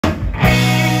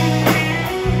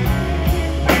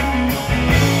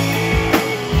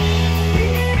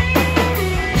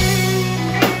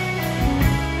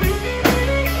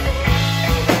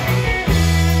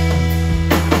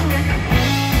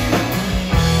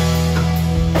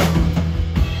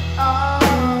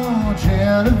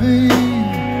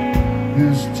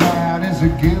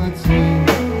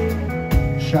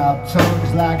Sharp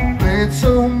tongues like blades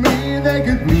so mean they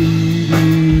could bleed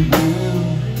you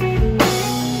blue.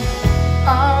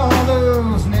 All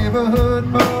those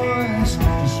neighborhood boys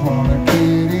just wanna get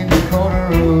in your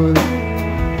corduroy.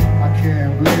 I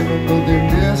can't blame them, but they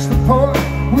missed the point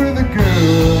with a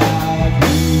girl like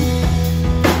you.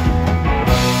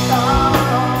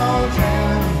 Oh,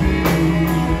 Genevieve.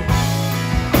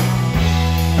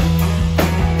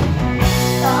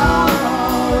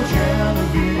 Oh,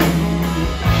 Genevieve.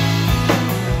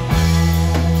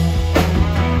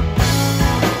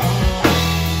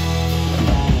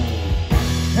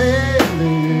 Hey,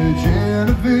 lady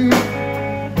Genevieve,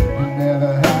 you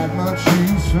never had much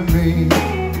use for me.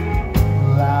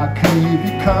 Well, I'll keep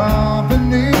you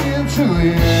company until the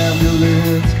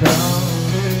ambulance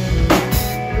comes.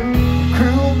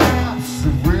 Cruel maps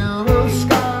of river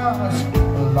scars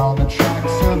along the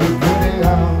tracks of the pretty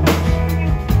house.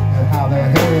 And how the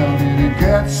hell did it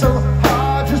get so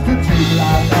hard just to take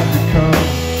life as it comes?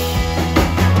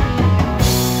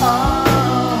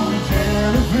 Oh,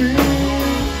 Genevieve.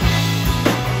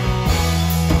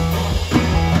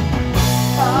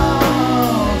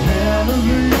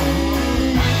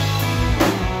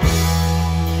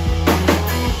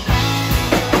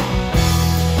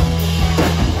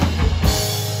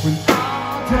 When I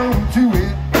don't do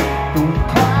it, don't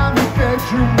climb the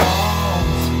bedroom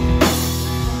walls.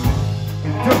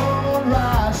 And don't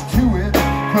rise to it,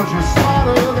 'cause you're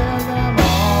smarter than them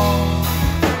all.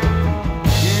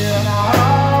 Yeah, and I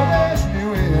always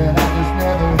knew it, I just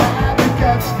never had the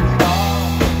guts to call.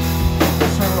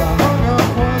 So I hung up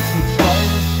once or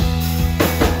twice,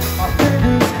 my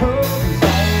fingers cold as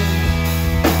ice,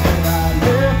 and I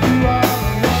left you all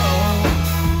alone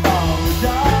on the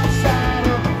dark side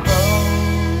of the phone.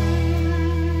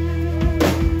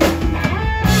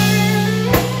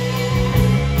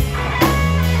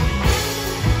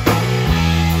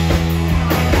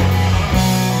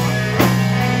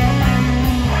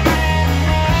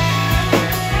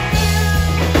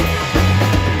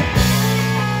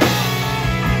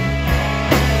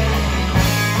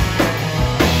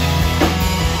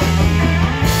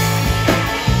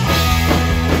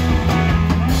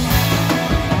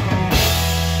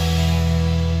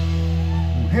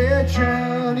 Hey,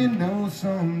 John, you know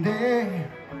someday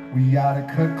we ought to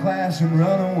cut class and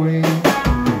run away.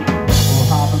 We'll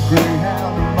hop a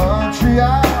Greyhound to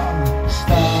Montreal,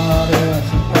 start us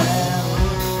a band.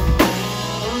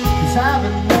 'Cause I've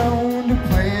been known to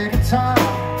play guitar,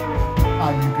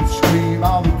 how you could scream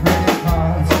all the pretty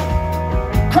parts.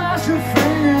 Cross your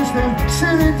fingers, them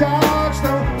city dogs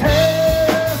don't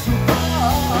tear us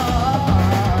apart.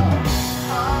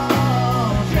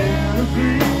 Oh,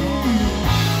 Genevieve.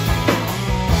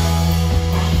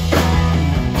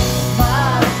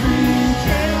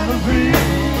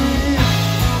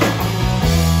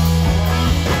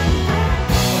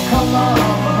 Come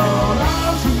on.